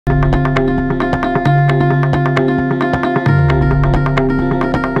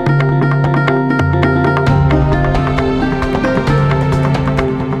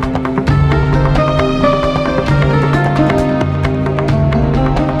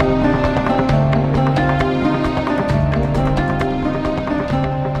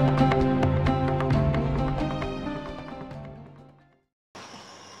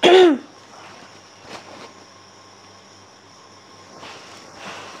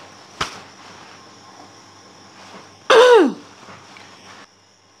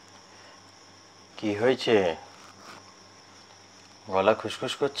কি হয়েছে? গলা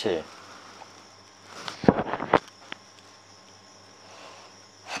খুশখুশ করছে?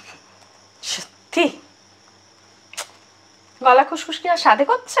 সত্যি গলা খুশখুশ কি আর সাধে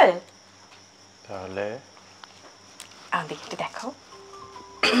করছে? তাহলে আমাদেরকে একটু দেখাও।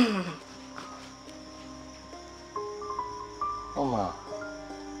 ও মা,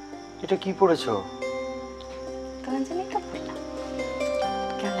 এটা কি পড়েছো? তোমার জন্যই তো বললাম।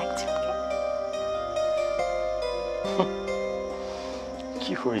 কেমন লাগছে?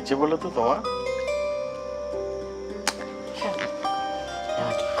 কি হয়েছে বলো তো তোমার?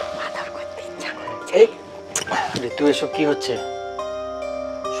 ঋতু, এসব কি হচ্ছে?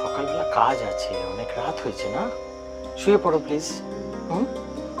 সকালবেলা কাজ আছে, অনেক রাত হয়েছে না? শুয়ে পড়ো প্লিজ।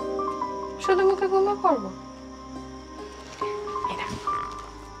 শুধু মুখে ঘুমিয়ে পড়বো?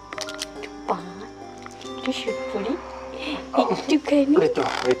 একটু শুয়ে পড়ি, একটুখানি। ঋতু,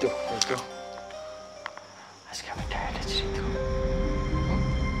 ঋতু, ঋতু, আজকে আমি টায়ার্ড আছি ঋতু,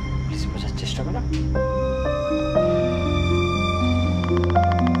 প্লিজ বোঝার চেষ্টা করো।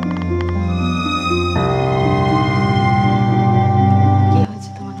 কি হয়েছে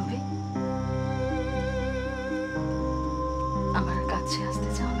তোমার নবী? আমার কাছে আসতে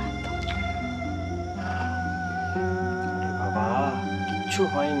চাও না একদম? আরে বাবা, কিচ্ছু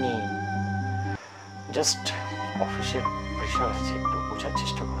হয়নি, জাস্ট অফিসের প্রেশার আছে, একটু বোঝার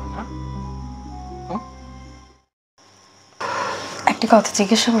চেষ্টা করো না। একটা কথা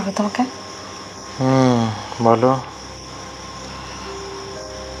জিজ্ঞাসা করবো তোমাকে? বলো।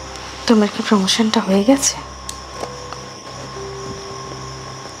 তোমার কি প্রমোশনটা হয়ে গেছে?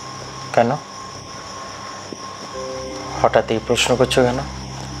 কেন হঠাৎ এই প্রশ্ন করছো কেন?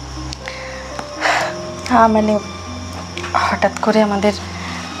 মানে হঠাৎ করে আমাদের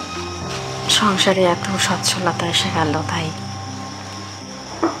সংসারে এত সচ্ছলতা এসে গেল, তাই।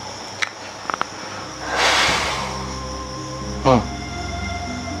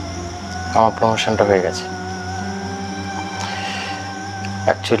 আমার প্রমোশনটা হয়ে গেছে।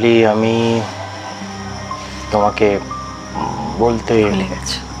 অ্যাকচুয়ালি আমি তোমাকে বলতে ভুলে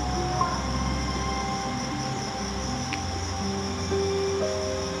গেছো?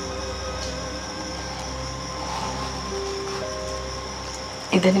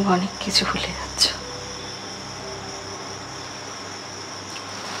 ইদানিং অনেক কিছু ভুলে যাচ্ছ।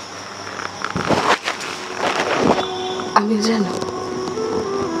 আমি জানো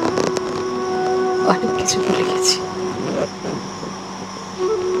অনেক কিছু ভুলে গেছি।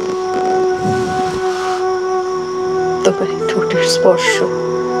 তোমার এই ঠোঁটের স্পর্শ,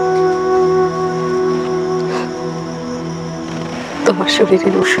 তোমার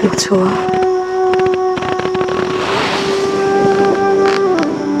শরীরের উষ্ণ ছোঁয়া,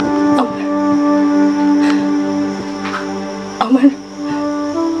 আমার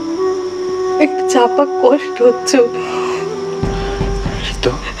একটা চাপা কষ্ট হচ্ছে।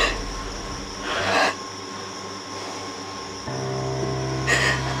 তো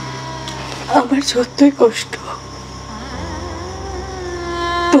আমার যতই কষ্ট,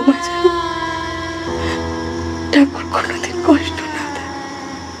 তোমার যেন ঠাকুর কোনোদিন কষ্ট না দেয়।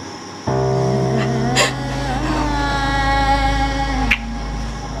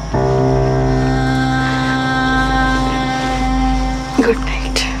 Good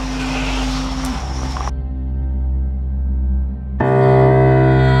night.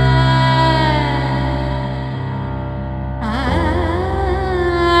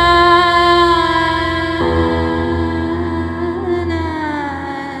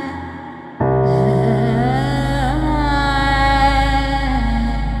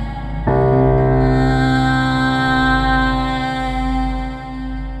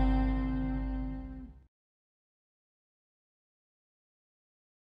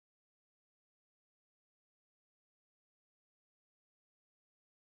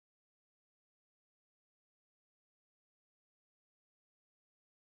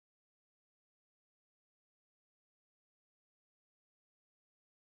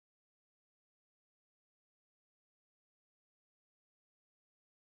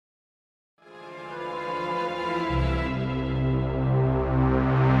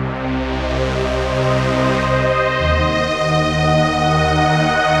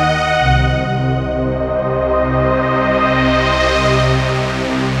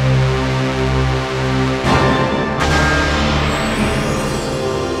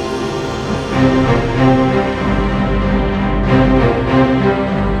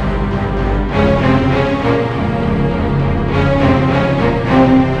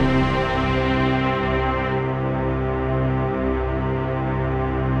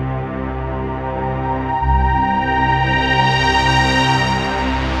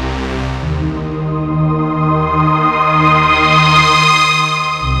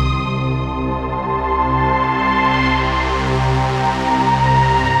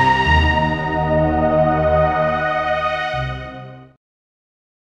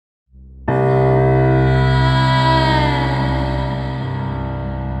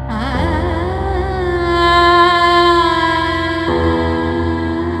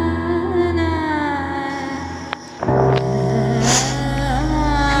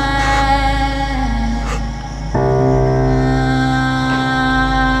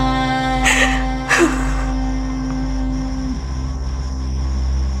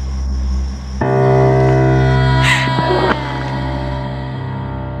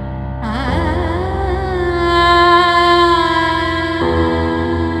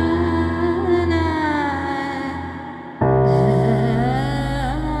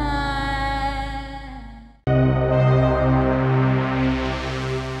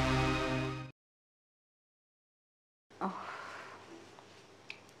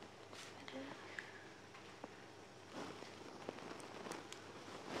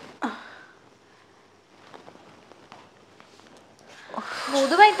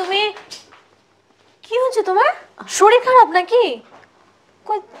 মধু ভাই তুমি কি হয়েছে তোমার? শরীর খারাপ নাকি?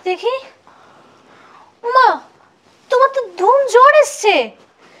 কই দেখি। উমা, তোমার তো ধুম জ্বর এসছে।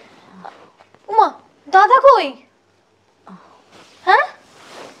 উমা, দাদা কই? হ্যাঁ,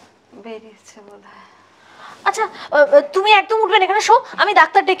 বেরিয়েছে বোধহয়। আচ্ছা, তুমি একদম উঠবে না, এখানে শো, আমি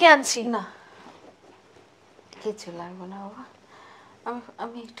ডাক্তার ডেকে আনছি। না, কিছু লাগবে না বাবা।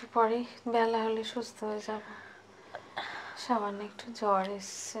 আমি একটু পরে বেলা হলে সুস্থ হয়ে যাব। সামান্য একটু জ্বর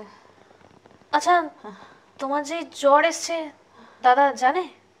এসছে। আচ্ছা, তোমার যে জ্বর এসছে দাদা জানে?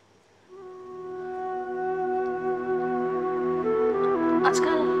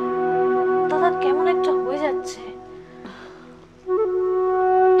 আজকাল দাদা কেমন একটা হয়ে যাচ্ছে।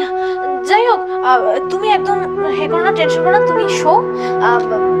 যাই হোক, তুমি একদম হে করো না, টেনশন করো না, তুমি শো।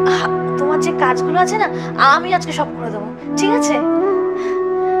 তোমার যে কাজগুলো আছে না, আমি আজকে সব করে দেবো, ঠিক আছে?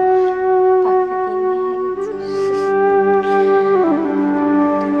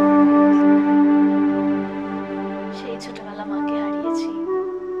 সেই ছোটবেলা মাকে হারিয়েছি,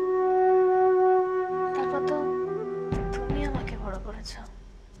 তারপর তো তুমি আমাকে বড় করেছ,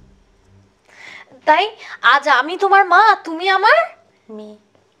 তাই আজ আমি তোমার মা, তুমি আমার মেয়ে।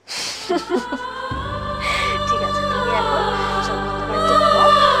 ঠিক আছে, তুমি এখন চোখ বন্ধ করে একটু ঘুমাও,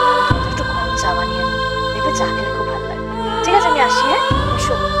 আমি তোমাকে একটু গরম চা বানিয়ে আনি, দেখবে চা খেলে খুব ভালো লাগবে। ঠিক আছে, আমি আসি। হ্যাঁ,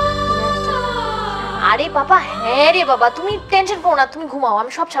 শো। আরে বাবা, হ্যাঁ রে বাবা, তুমি টেনশন করো না, তুমি ঘুমাও,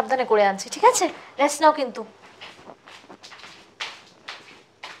 আমি সব সাবধানে করে আনছি, ঠিক আছে? রেস্ট নাও কিন্তু।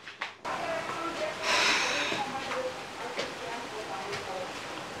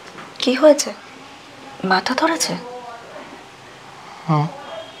 কি হয়েছে? মাথা ধরেছে?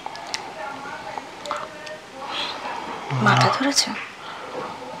 মাথা ধরেছে?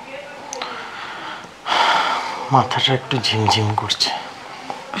 মাথাটা একটু ঝিমঝিম করছে।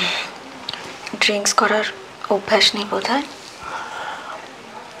 ড্রিঙ্কস করার অভ্যাস নেই বোধহয়।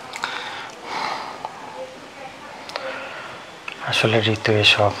 আসলে ঋতু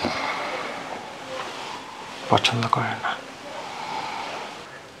এসব পছন্দ করে না।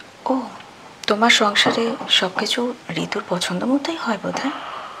 ও, তোমার সংসারে সবকিছু ঋতুর পছন্দ মতোই হয় বোধহয়।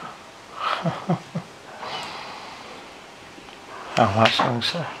 আমার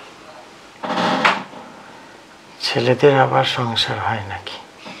সংসার, ছেলেদের আবার সংসার হয় নাকি?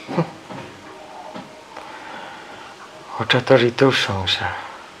 ওটা তো ঋতুর সংসার।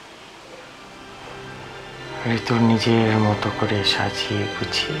 ঋতুর নিজের মতো করে সাজিয়ে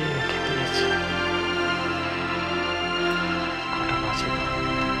গুছিয়ে রেখে দিয়েছে। কটা বাজে?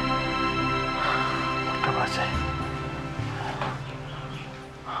 কটা বাজে?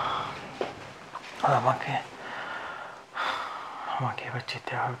 আমাকে আমাকে এবার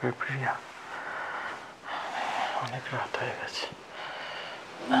যেতে হবে প্রিয়া, অনেক রাত হয়ে গেছে।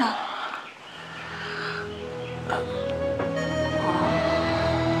 না,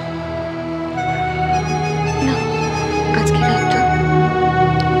 না, আজকে রাতটা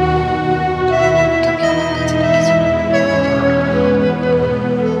তুমি আমার কাছে থেকেছো।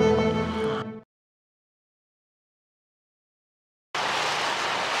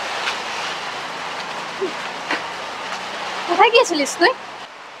 কোথায় গিয়েছিলিস তুই?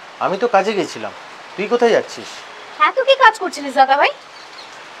 আমি তো কাজে গেছিলাম, তুই কোথায় যাচ্ছিস? হ্যাঁ, তুই কি কাজ করছিলিস দাদা ভাই?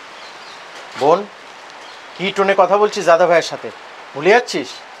 বোন, কি টোনে কথা বলছিস দাদা ভাইয়ের সাথে? ভুলে যাচ্ছিস?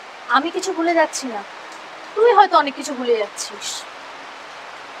 আমি কিছু ভুলে যাচ্ছি না, তুই হয়তো অনেক কিছু ভুলে যাচ্ছিস।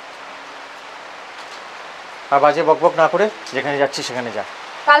 আর বাজে বকবক না করে যেখানে যাচ্ছিস সেখানে যা।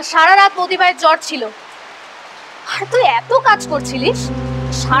 কাল সারা রাত প্রতিভার জ্বর ছিল, আর তুই এত কাজ করছিলিস,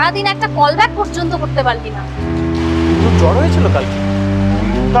 সারাদিন একটা কল ব্যাক পর্যন্ত করতে পারলি না। তোর জ্বর হয়েছিল কালকে,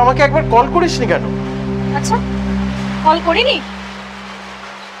 তো আমাকে একবার কল করিসনি কেন? আচ্ছা, কল করিনি?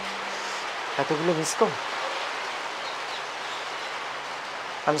 এতগুলো মিস কল,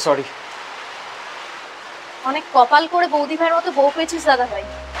 আমি সরি। অনেক কপাল করে বৌদি ভাইয়ের মতো বউ পেয়েছিস দাদা ভাই,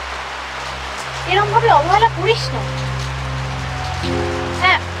 এরকম ভাবে অবহেলা করিস না।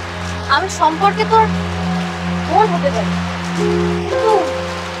 হ্যাঁ, আমি সম্পর্কে তোর বোন হতে পারি, কিন্তু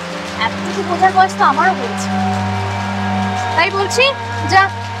এতটুকু বোঝার বয়স তো আমারও হয়েছে। তাই বলছি, যা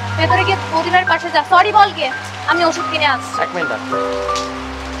ভেতরে গিয়ে বৌদি ভাইয়ের পাশে যা, সরি বল গিয়ে, আমি ওষুধ কিনে আসছি। এক মিনিট দাঁড়া,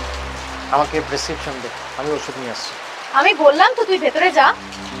 আমাকে প্রেসক্রিপশন দে, আমি ওষুধ নিয়ে আসছি। আমি বললাম তো তুই ভেতরে যা,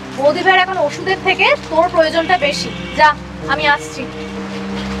 বৌদি ভাইয়ের এখন ওষুধের থেকে তোর প্রয়োজনটা বেশি, যা, আমি আসছি।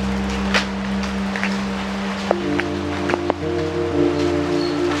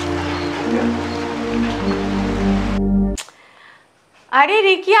 আরে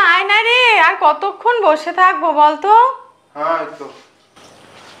রিকি, আয় না রে, আর কতক্ষণ বসে থাকবো বলতো? হ্যাঁ তো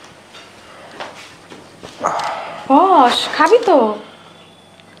বস, খাবি তো?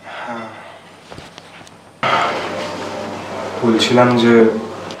 বলছিলাম যে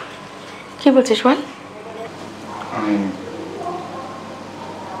কি বলছিস বল? আমি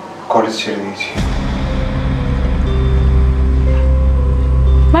কলেজ ছেড়ে দিয়েছি।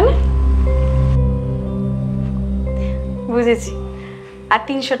 মানে? বুঝেছি। আর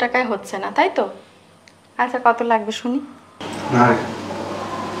 300 টাকায় হচ্ছে না, তাই তো? আচ্ছা, কত লাগবে শুনি? না রে,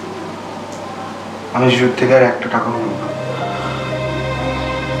 আমি জুট থেকে আর 1 টাকাও নেব না।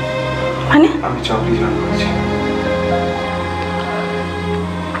 মানে? আমি চাকরি জয়েন করেছি।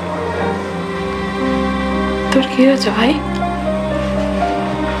 তোর কি হয়েছে ভাই?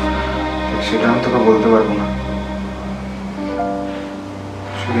 সেটা আমি তোকে বলতে পারবো না,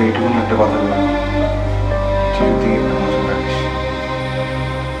 শুধু এইটুকুনি একটা কথা বলবো, চিরুর দিকে একটু নজর রাখিস।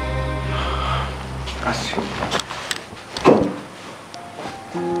 আসছি।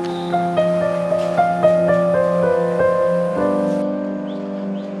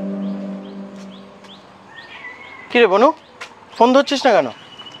 কি রে বনু, ফোন ধরছিস না কেন?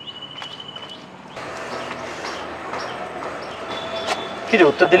 কি রে,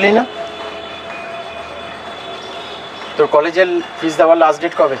 উত্তর দিলি না? তোর কলেজের ফিস দেওয়ার লাস্ট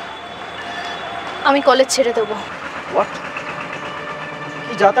ডেট কবে? আমি কলেজ ছেড়ে দেবো। হোয়াট?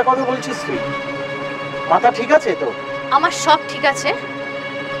 কি যাতা কথা বলছিস তুই? মাথা ঠিক আছে তো? আমার সব ঠিক আছে,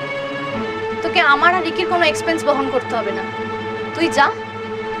 তোকে আমার আর রিকির কোনো এক্সপেন্স বহন করতে হবে না। তুই যা,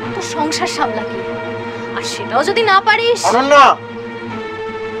 তোর সংসার সামলা কি, আর সেটাও যদি না পারিস। অনন্যা,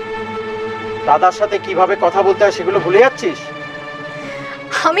 দাদার সাথে কিভাবে কথা বলতে হয় সেগুলো ভুলে যাচ্ছিস?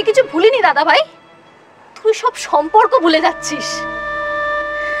 আমি কিছু ভুলিনি দাদা ভাই, তুই সব সম্পর্ক ভুলে যাচ্ছিস।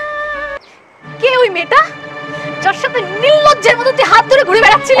 কে ওই মেয়েটা যার সাথে নির্লজ্জের মতো তুই হাত ধরে ঘুরে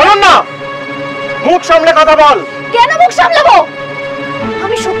বেড়াচ্ছিস? অনন্যা, মুখ সামলে কথা বল। কেন মুখ সামলাবো?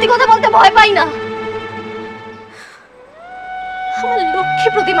 আমি সত্যি কথা বলতে ভয় পাই না। আমার লক্ষ্মী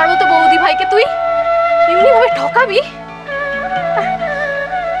প্রতিমার মতো বৌদি ভাইকে তুই এমনি ভাবে ঠকাবি?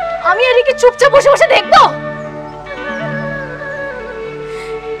 আমি আর কি চুপচাপ বসে বসে দেখবো?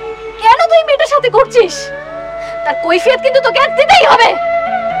 কেন তুই মেয়েটার সাথে ঘুরছিস? তার কৈফিয়ত কিন্তু তোকে আর দিতেই হবে।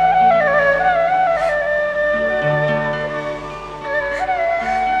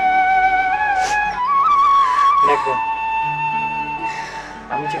 দেখো,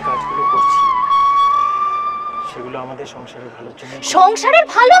 আমি যে কাজগুলো করছি সেগুলো আমাদের সংসারের ভালোর জন্য। সংসারের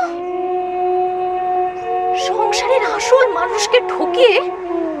ভালো? সংসারের আসল মানুষকে ঠকিয়ে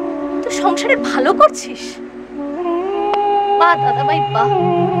তুই সংসারের ভালো করছিস? বাহ দাদা ভাই বাহ।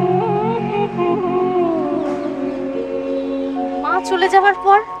 মা চলে যাওয়ার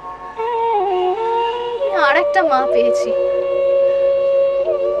পর আর একটা মা পেয়েছি,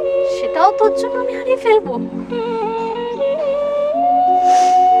 সেটাও তোর জন্য আমি হারিয়ে ফেলবো।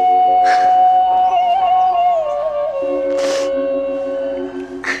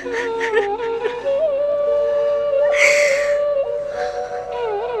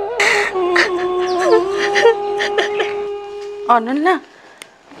 অনন্যা,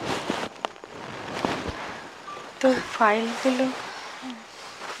 তোর ফাইলগুলো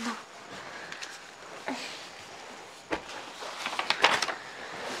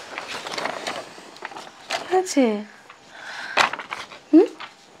আছে?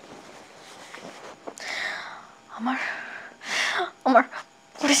 আমার আমার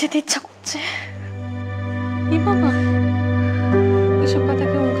পড়ে যেতে ইচ্ছা করছে। কি বাবা, এসব কথা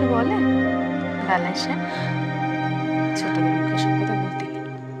কেউ মুখে বলে? বেলায় সে ছোটদের মুখে এসব কথা বলতে নেই।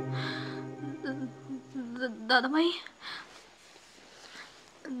 দাদাভাই,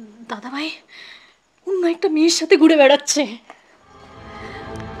 দাদাভাই অন্য একটা মেয়ের সাথে ঘুরে বেড়াচ্ছে।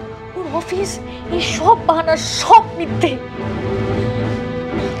 ওর অফিস, এই সব বাহানা সব মিথ্যে।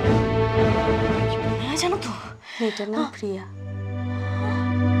 জানো তো মেয়েটার নাম প্রিয়া,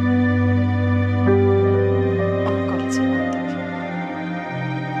 আমার কলেজের বান্ধবী।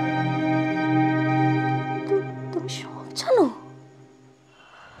 তুমি সব জানো?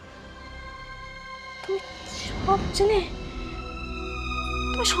 তুমি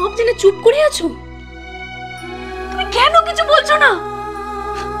সব জেনে চুপ করে আছো? তুমি কেন কিছু বলছো না?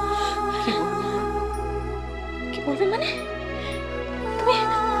 কি বলবে মানে?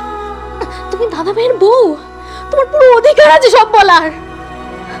 তুমি দাদা ভাইয়ের বউ, তোমার পুরো অধিকার আছে সব বলার।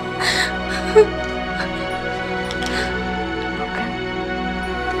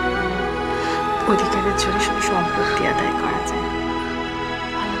 অধিকারের জোরে শুধু সম্পত্তি আদায় করা যায়,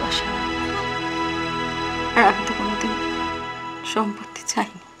 ভালোবাসা না। আর আমি তো কোনোদিন সম্পত্তি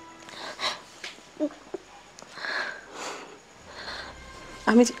চাইনি।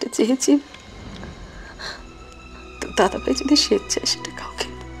 আমি যেটা চেয়েছি তো দাদা ভাই যদি স্বেচ্ছায় সেটা কাউকে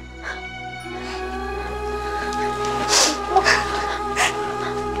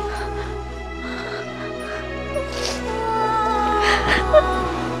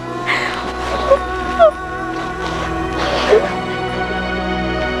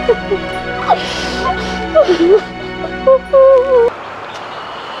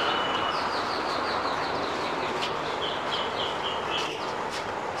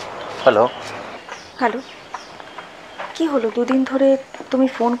হ্যালো। হ্যালো, কি হলো? দুদিন ধরে তুমি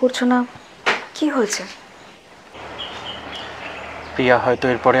ফোন করছো না, কি হয়েছে? প্রিয়া, হয়তো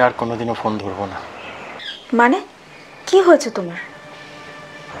এরপরে আর কোনোদিনও ফোন ধরবো না। মানে কি হয়েছে তোমার?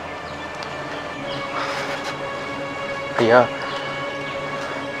 প্রিয়া,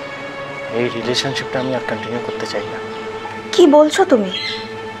 এই রিলেশনশিপটা আমি আর কন্টিনিউ করতে চাই না। কি বলছো তুমি?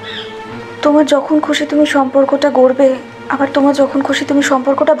 তোমার যখন খুশি তুমি সম্পর্কটা গড়বে, আবার তোমার যখন খুশি তুমি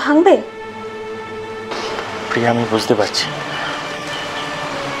সম্পর্কটা ভাঙবে? প্রিয়া, আমি বুঝতে পারছি,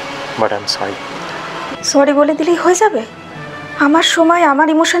 but I am sorry. Sorry বলে দিলেই হয়ে যাবে? আমার সময় আমার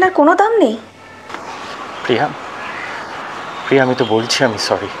ইমোশনের কোনো দাম নেই? প্রিয়া, প্রিয়া, আমি তো বলছি আমি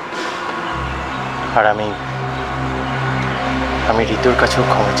সরি। আর আমি ঋতুর কাছেও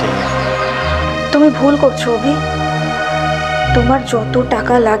ক্ষমা চাই না। তুমি ভুল করছো অভি। তোমার যত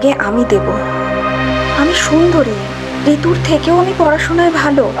টাকা লাগে আমি দেব। আমি সুন্দরী, ঋতুর থেকেও আমি পড়াশোনায়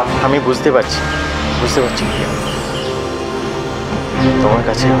ভালো। আমি বুঝতে পারছি প্রিয়া। তোমার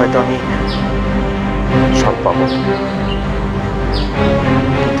কাছে হয়তো আমি সব পাবো,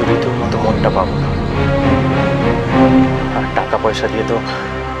 কিন্তু ঋতুর মতো মনটা পাবো না। আর টাকা পয়সা দিয়ে তো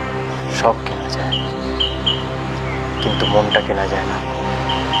সব কেনা যায়, কিন্তু মনটা কেনা যায় না।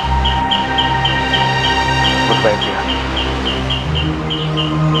 গুড বাই প্রিয়া।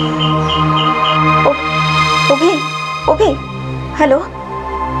 অভি, অভি, হ্যালো।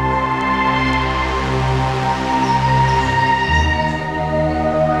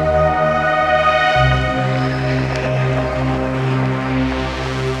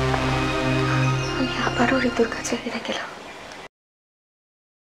 আমি আবারও ঋতুর কাছে হেরে গেলাম।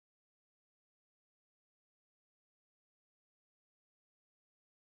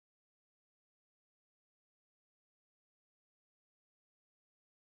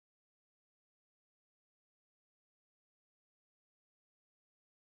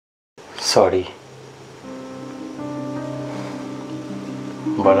 সরি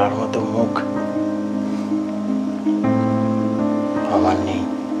বলার মতো মুখ আমার নেই।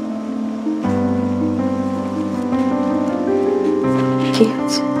 কি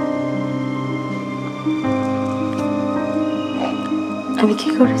আছে? আমি কি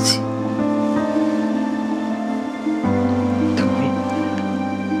করেছি?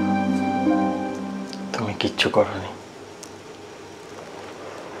 তুমি কিচ্ছু করনি।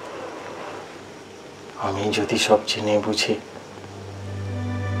 আমি যদি সব জেনে বুঝে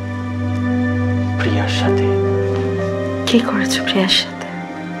প্রিয়ার সাথে। কি করেছো প্রিয়ার সাথে?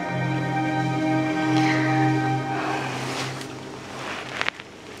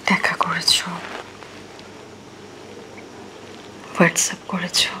 দেখা করেছো, হোয়াটসঅ্যাপ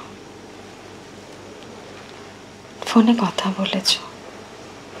করেছো, ফোনে কথা বলেছো,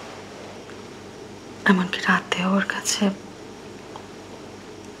 এমনকি রাতেও ওর কাছে।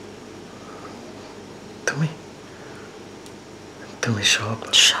 তুমি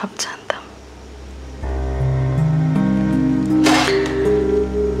সব জানতাম।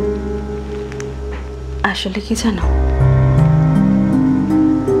 আসলে কি জানো,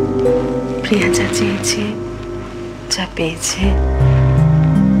 প্রিয়া যা চেয়েছে, যা পেয়েছে,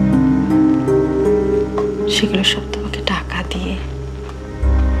 সেগুলো সব তোমাকে টাকা দিয়ে।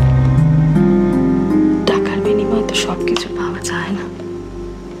 টাকার বিনিময়ে তো সবকিছু পাওয়া যায় না।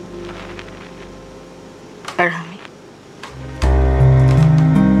 আর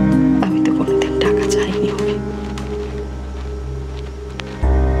আমি তো কোনোদিন টাকা চাইনি। হবে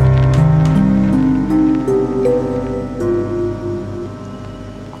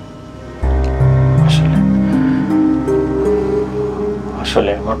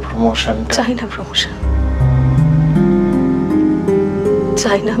আসলে আমার প্রমোশন চাই না। প্রমোশন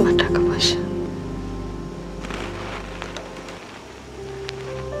চাই না। আমার টাকা পয়সা।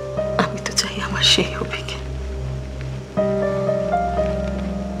 আমি তো চাই আমার সেই অভিকে।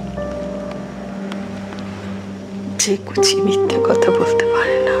 যে কুচি মিথ্যে কথা বলতে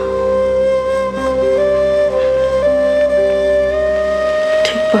পারে না,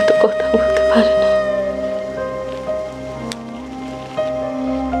 ঠিক মতো কথা বলতে পারে না।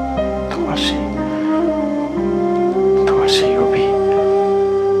 তোমার সেই অভি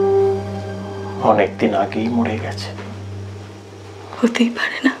অনেকদিন আগেই মরে গেছে। হতেই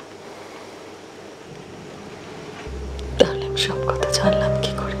পারে না। তাহলে আমি সব কথা জানলাম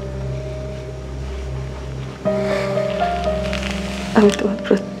কি করে? আমি তোমার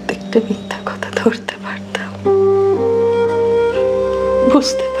প্রত্যেকটা মিথ্যা কথা ধরতে পারতাম,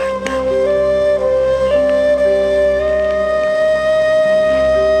 বুঝতে পারতাম।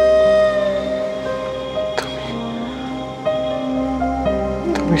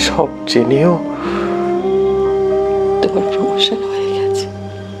 তুমি সব জেনেও তোমার প্রমোশন হয়ে গেছে।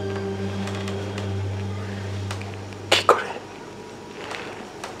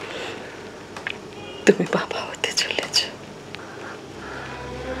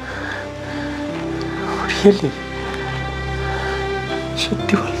 রিয়েলি?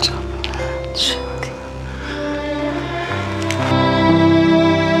 সত্যি বলছো?